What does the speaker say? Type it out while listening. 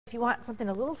If you want something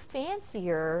a little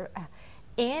fancier,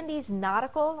 Andy's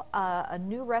Nautical, a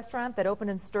new restaurant that opened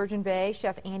in Sturgeon Bay.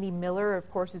 Chef Andy Miller,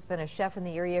 of course, who's been a chef in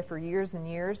the area for years and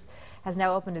years, has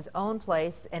now opened his own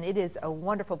place, and it is a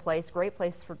wonderful place, great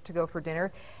place to go for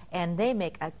dinner, and they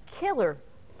make a killer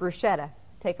bruschetta.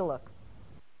 Take a look.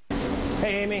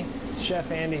 Hey Amy, it's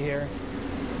Chef Andy here.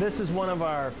 This is one of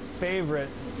our favorite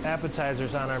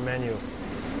appetizers on our menu.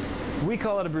 We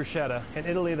call it a bruschetta. In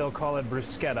Italy they'll call it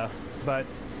bruschetta, but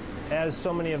as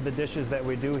so many of the dishes that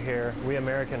we do here, we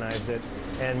Americanized it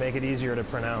and make it easier to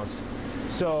pronounce.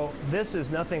 So this is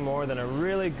nothing more than a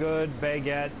really good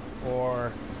baguette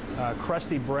or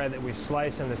crusty bread that we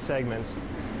slice into segments.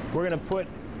 We're going to put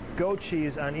goat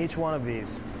cheese on each one of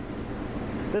these.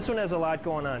 This one has a lot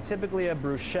going on. Typically a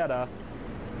bruschetta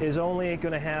is only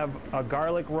going to have a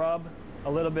garlic rub,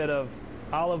 a little bit of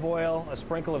olive oil, a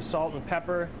sprinkle of salt and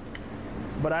pepper,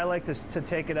 but I like to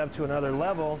take it up to another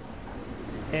level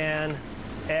and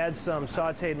add some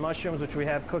sauteed mushrooms, which we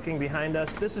have cooking behind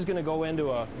us. This is going to go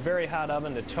into a very hot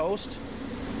oven to toast,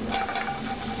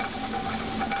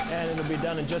 and it'll be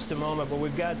done in just a moment, but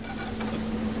we've got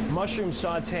mushroom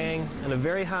sauteing in a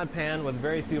very hot pan with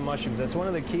very few mushrooms. That's one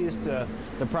of the keys to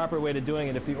the proper way to doing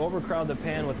it. If you overcrowd the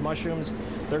pan with mushrooms,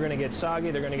 they're going to get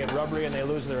soggy, they're going to get rubbery, and they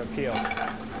lose their appeal.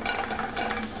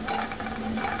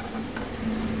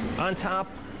 On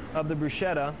top of the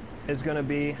bruschetta is going to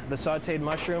be the sauteed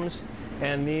mushrooms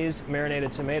and these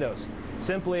marinated tomatoes.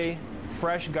 Simply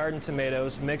fresh garden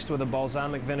tomatoes mixed with a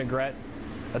balsamic vinaigrette,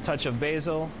 a touch of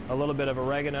basil, a little bit of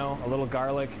oregano, a little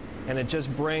garlic, and it just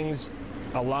brings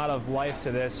a lot of life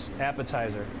to this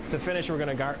appetizer. To finish, we're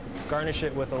going to garnish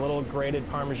it with a little grated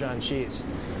Parmesan cheese.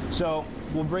 So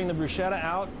we'll bring the bruschetta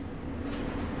out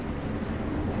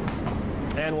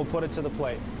and we'll put it to the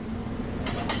plate.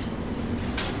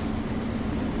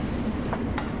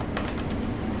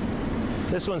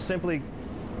 This one's simply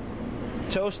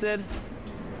toasted,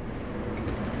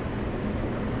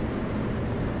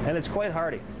 and it's quite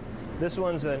hearty. This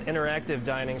one's an interactive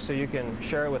dining, so you can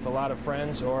share it with a lot of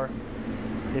friends, or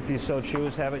if you so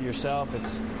choose, have it yourself.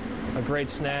 It's a great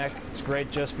snack. It's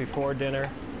great just before dinner.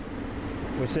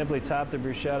 We simply top the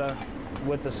bruschetta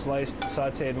with the sliced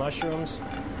sauteed mushrooms.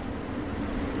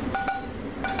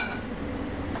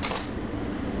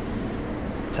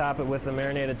 Top it with the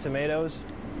marinated tomatoes.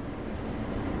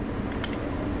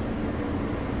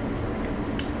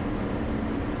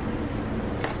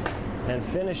 And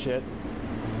finish it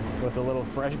with a little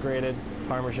fresh grated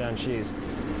Parmesan cheese.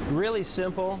 Really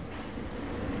simple,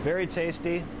 very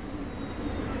tasty,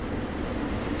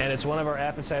 and it's one of our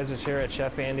appetizers here at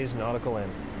Chef Andy's Nautical Inn.